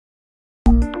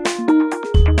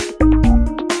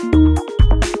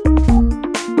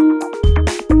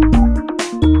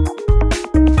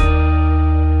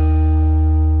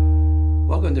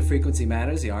Frequency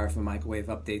Matters, the RF and Microwave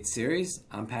Update Series.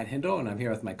 I'm Pat Hindle, and I'm here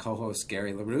with my co-host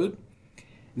Gary LaRude.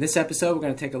 In this episode, we're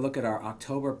going to take a look at our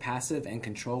October Passive and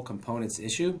Control Components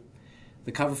issue.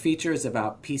 The cover feature is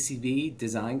about PCB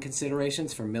design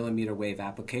considerations for millimeter wave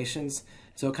applications,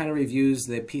 so it kind of reviews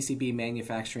the PCB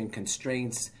manufacturing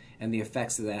constraints and the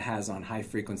effects that has on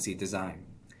high-frequency design.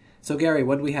 So Gary,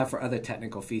 what do we have for other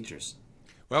technical features?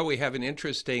 Well, we have an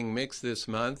interesting mix this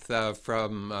month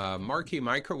from Marquee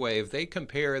Microwave. They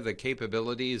compare the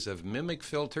capabilities of MMIC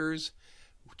filters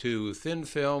to thin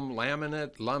film,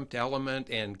 laminate, lumped element,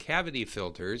 and cavity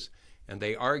filters, and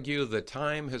they argue the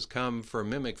time has come for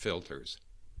MMIC filters.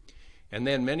 And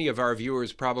then many of our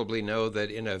viewers probably know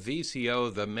that in a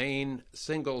VCO, the main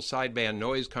single sideband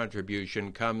noise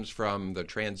contribution comes from the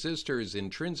transistor's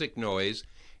intrinsic noise,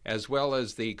 as well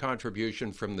as the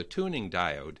contribution from the tuning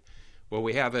diode. Well,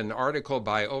 we have an article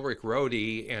by Ulrich Rode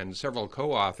and several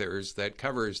co-authors that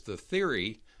covers the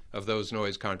theory of those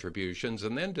noise contributions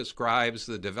and then describes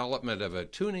the development of a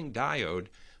tuning diode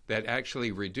that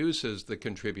actually reduces the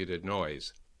contributed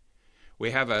noise.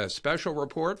 We have a special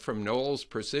report from Knowles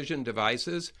Precision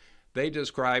Devices. They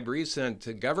describe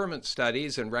recent government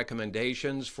studies and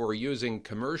recommendations for using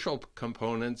commercial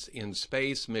components in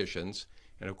space missions,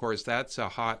 and of course that's a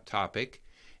hot topic.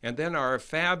 And then our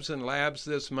Fabs and Labs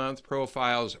this month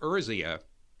profiles Urzia.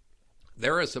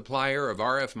 They're a supplier of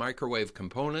RF microwave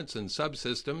components and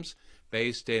subsystems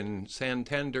based in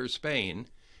Santander, Spain.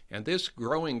 And this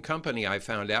growing company, I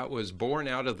found out, was born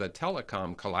out of the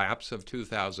telecom collapse of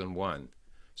 2001.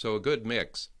 So a good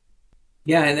mix.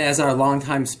 Yeah, and as our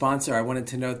longtime sponsor, I wanted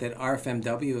to note that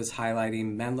RFMW is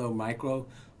highlighting Menlo Micro,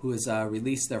 who has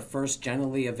released their first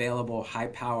generally available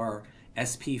high-power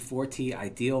SP4T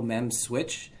Ideal MEMS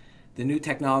switch. The new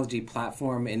technology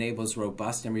platform enables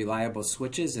robust and reliable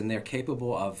switches, and they're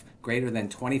capable of greater than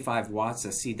 25 watts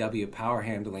of CW power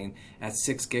handling at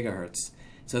 6 gigahertz.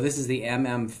 So this is the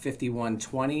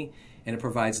MM5120, and it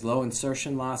provides low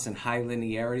insertion loss and high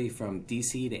linearity from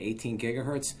DC to 18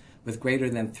 gigahertz with greater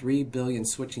than 3 billion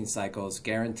switching cycles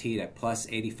guaranteed at plus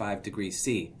 85 degrees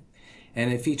C.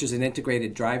 And it features an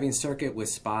integrated driving circuit with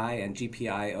SPI and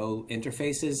GPIO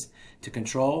interfaces to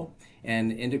control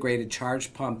and integrated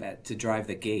charge pump to drive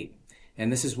the gate.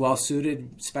 And this is well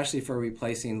suited, especially for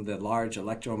replacing the large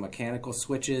electromechanical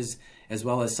switches, as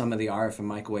well as some of the RF and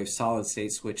microwave solid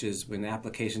state switches in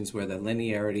applications where the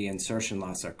linearity and insertion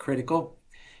loss are critical.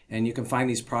 And you can find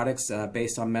these products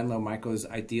based on Menlo Micro's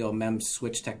Ideal MEMS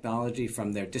switch technology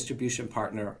from their distribution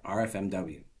partner,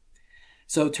 RFMW.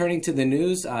 So turning to the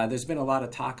news, there's been a lot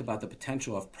of talk about the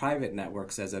potential of private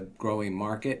networks as a growing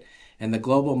market, and the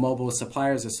Global Mobile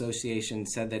Suppliers Association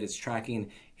said that it's tracking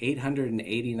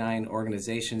 889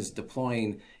 organizations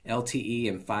deploying LTE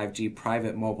and 5G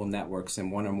private mobile networks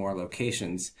in one or more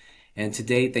locations. And to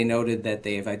date, they noted that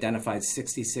they have identified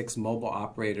 66 mobile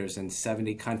operators in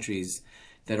 70 countries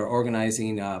that are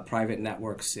organizing private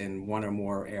networks in one or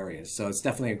more areas. So it's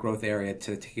definitely a growth area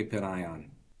to keep an eye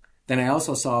on. Then I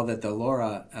also saw that the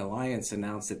LoRa Alliance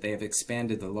announced that they have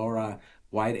expanded the LoRa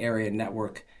Wide Area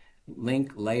Network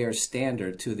Link Layer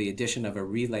Standard to the addition of a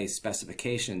relay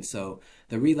specification. So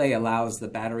the relay allows the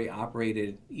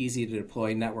battery-operated,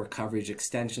 easy-to-deploy network coverage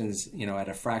extensions, at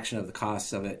a fraction of the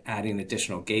cost of it adding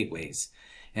additional gateways.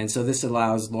 And so this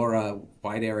allows LoRa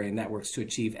Wide Area Networks to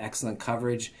achieve excellent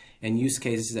coverage in use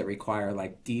cases that require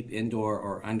like deep indoor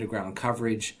or underground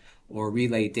coverage or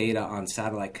relay data on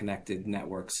satellite-connected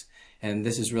networks. And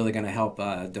this is really going to help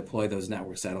deploy those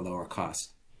networks at a lower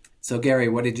cost. So Gary,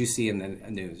 what did you see in the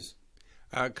news?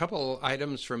 A couple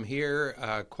items from here.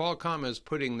 Qualcomm is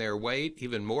putting their weight,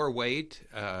 even more weight,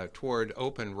 toward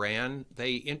Open RAN.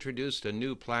 They introduced a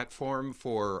new platform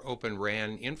for Open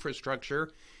RAN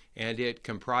infrastructure, and it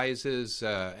comprises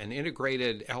an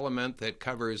integrated element that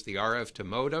covers the RF to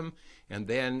modem, and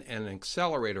then an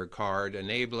accelerator card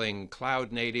enabling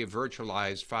cloud-native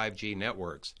virtualized 5G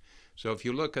networks. So if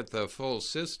you look at the full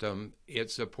system,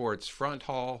 it supports front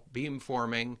haul,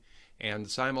 beamforming, and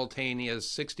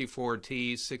simultaneous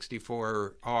 64T,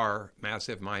 64R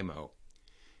massive MIMO.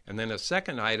 And then a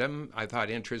second item I thought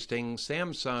interesting,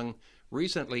 Samsung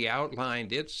recently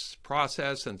outlined its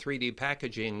process and 3D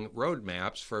packaging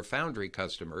roadmaps for foundry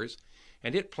customers,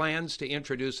 and it plans to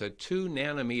introduce a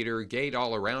 2-nanometer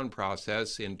gate-all-around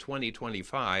process in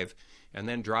 2025 and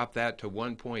then drop that to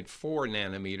 1.4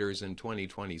 nanometers in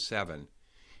 2027.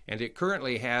 And it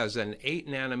currently has an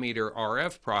 8-nanometer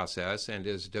RF process and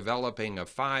is developing a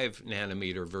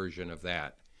 5-nanometer version of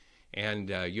that. And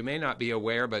you may not be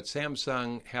aware, but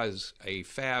Samsung has a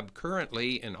fab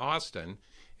currently in Austin,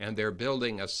 and they're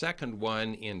building a second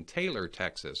one in Taylor,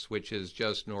 Texas, which is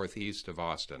just northeast of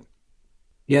Austin.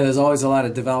 Yeah, there's always a lot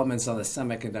of developments on the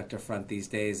semiconductor front these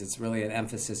days. It's really an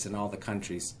emphasis in all the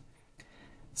countries.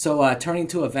 So, turning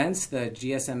to events, the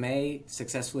GSMA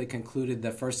successfully concluded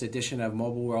the first edition of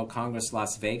Mobile World Congress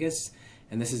Las Vegas,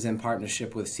 and this is in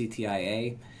partnership with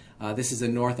CTIA. This is a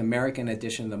North American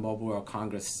edition of the Mobile World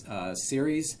Congress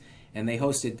series, and they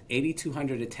hosted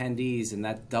 8,200 attendees, and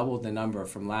that doubled the number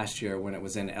from last year when it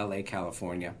was in LA,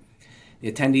 California. The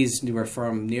attendees were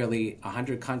from nearly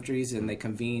 100 countries, and they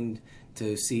convened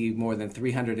to see more than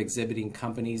 300 exhibiting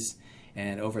companies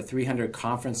and over 300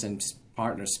 conference and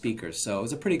partner speakers. So it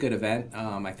was a pretty good event.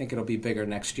 I think it'll be bigger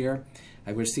next year.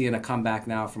 We're seeing a comeback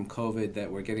now from COVID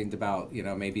that we're getting to about,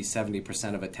 maybe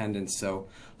 70% of attendance. So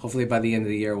hopefully by the end of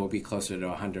the year, we'll be closer to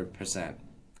 100%.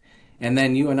 And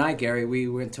then you and I, Gary, we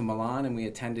went to Milan and we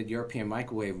attended European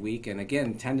Microwave Week. And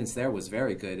again, attendance there was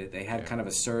very good. They had kind of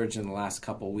a surge in the last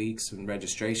couple of weeks in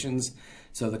registrations.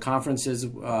 So the conferences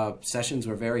sessions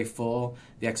were very full.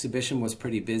 The exhibition was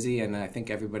pretty busy, and I think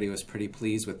everybody was pretty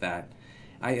pleased with that.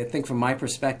 I think from my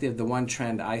perspective, the one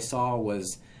trend I saw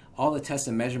was all the test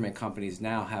and measurement companies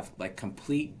now have like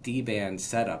complete D-band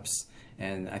setups.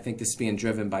 And I think this is being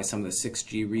driven by some of the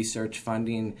 6G research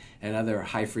funding and other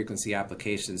high-frequency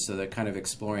applications. So they're kind of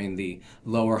exploring the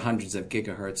lower hundreds of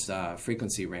gigahertz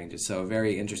frequency ranges. So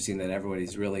very interesting that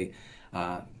everybody's really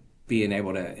being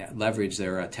able to leverage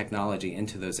their technology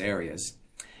into those areas.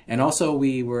 And also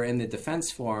we were in the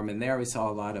Defense Forum, and there we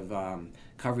saw a lot of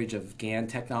coverage of GaN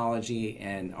technology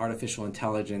and artificial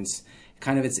intelligence,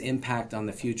 kind of its impact on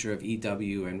the future of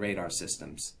EW and radar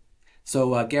systems.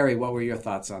 So, Gary, what were your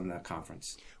thoughts on the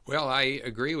conference? Well, I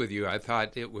agree with you. I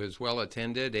thought it was well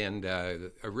attended and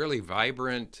a really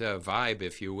vibrant vibe,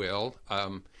 if you will.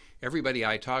 Everybody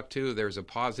I talked to, there's a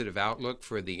positive outlook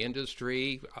for the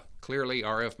industry. Clearly,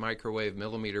 RF microwave,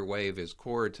 millimeter wave is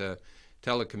core to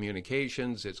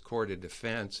telecommunications, it's core to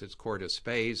defense, it's core to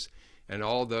space, and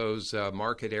all those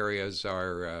market areas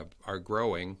are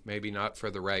growing. Maybe not for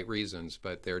the right reasons,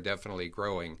 but they're definitely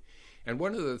growing. And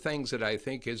one of the things that I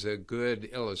think is a good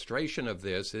illustration of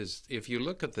this is if you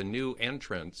look at the new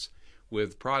entrants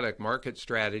with product market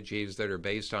strategies that are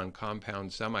based on compound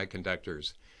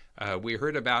semiconductors. We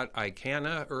heard about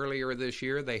Icana earlier this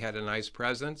year. They had a nice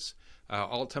presence.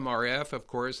 Altum RF, of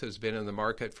course, has been in the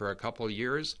market for a couple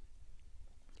years.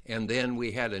 And then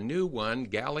we had a new one,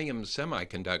 Gallium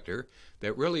Semiconductor,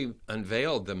 that really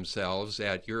unveiled themselves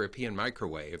at European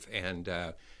Microwave. And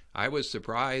I was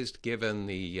surprised, given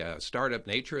the startup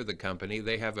nature of the company.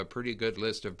 They have a pretty good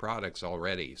list of products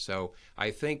already. So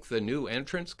I think the new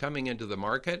entrants coming into the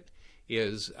market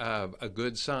is a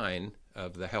good sign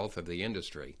of the health of the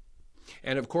industry.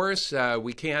 And of course,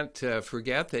 we can't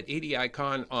forget that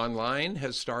EDICon Online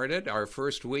has started. Our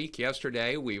first week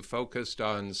yesterday, we focused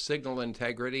on signal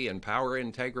integrity and power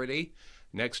integrity.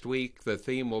 Next week, the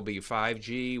theme will be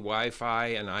 5G, Wi-Fi,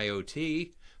 and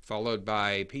IoT, followed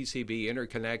by PCB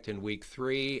interconnect in week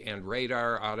 3 and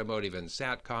radar, automotive, and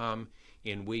SATCOM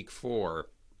in week 4.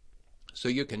 So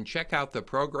you can check out the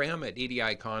program at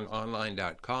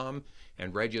edicononline.com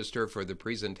and register for the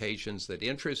presentations that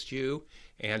interest you.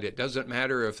 And it doesn't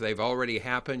matter if they've already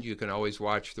happened. You can always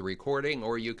watch the recording,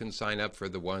 or you can sign up for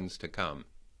the ones to come.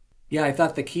 Yeah, I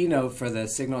thought the keynote for the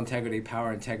Signal Integrity,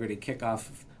 Power Integrity kickoff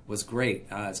was great.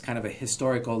 It's kind of a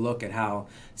historical look at how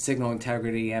signal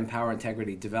integrity and power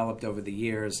integrity developed over the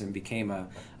years and became a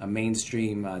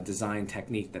mainstream design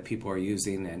technique that people are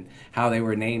using, and how they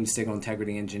were named signal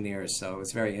integrity engineers. So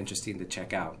it's very interesting to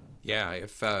check out. Yeah,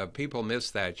 if people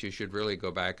miss that, you should really go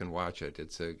back and watch it.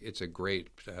 It's a great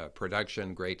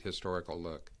production, great historical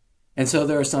look. And so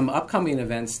there are some upcoming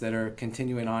events that are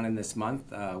continuing on in this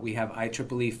month. We have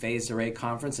IEEE Phased Array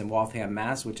Conference in Waltham,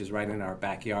 Mass., which is right in our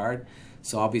backyard.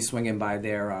 So I'll be swinging by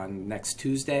there on next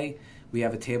Tuesday. We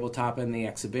have a tabletop in the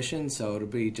exhibition, so it'll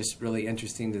be just really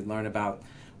interesting to learn about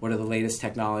what are the latest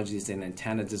technologies in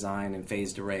antenna design and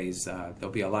phased arrays.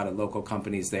 There'll be a lot of local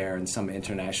companies there and some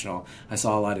international. I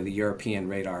saw a lot of the European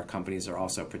radar companies are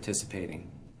also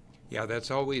participating. Yeah, that's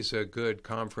always a good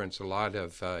conference, a lot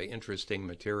of interesting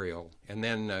material. And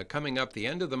then coming up the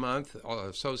end of the month,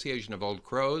 Association of Old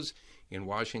Crows in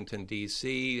Washington,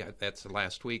 D.C., that's the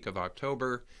last week of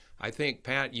October. I think,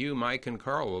 Pat, you, Mike, and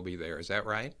Carl will be there. Is that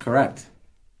right? Correct.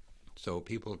 So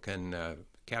people can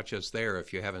catch us there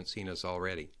if you haven't seen us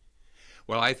already.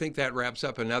 Well, I think that wraps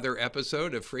up another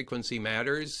episode of Frequency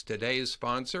Matters. Today's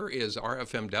sponsor is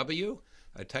RFMW,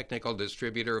 a technical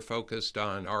distributor focused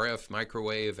on RF,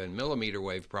 microwave, and millimeter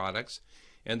wave products.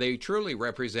 And they truly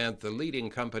represent the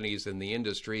leading companies in the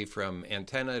industry from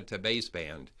antenna to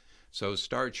baseband. So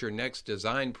start your next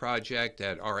design project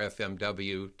at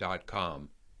rfmw.com.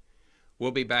 We'll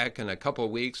be back in a couple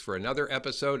weeks for another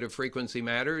episode of Frequency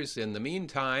Matters. In the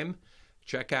meantime,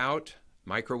 check out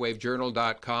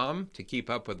microwavejournal.com to keep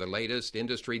up with the latest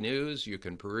industry news. You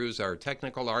can peruse our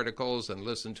technical articles and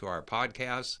listen to our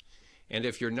podcasts. And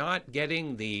if you're not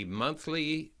getting the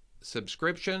monthly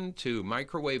subscription to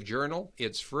Microwave Journal,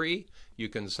 it's free. You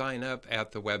can sign up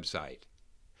at the website.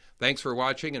 Thanks for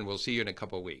watching, and we'll see you in a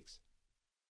couple weeks.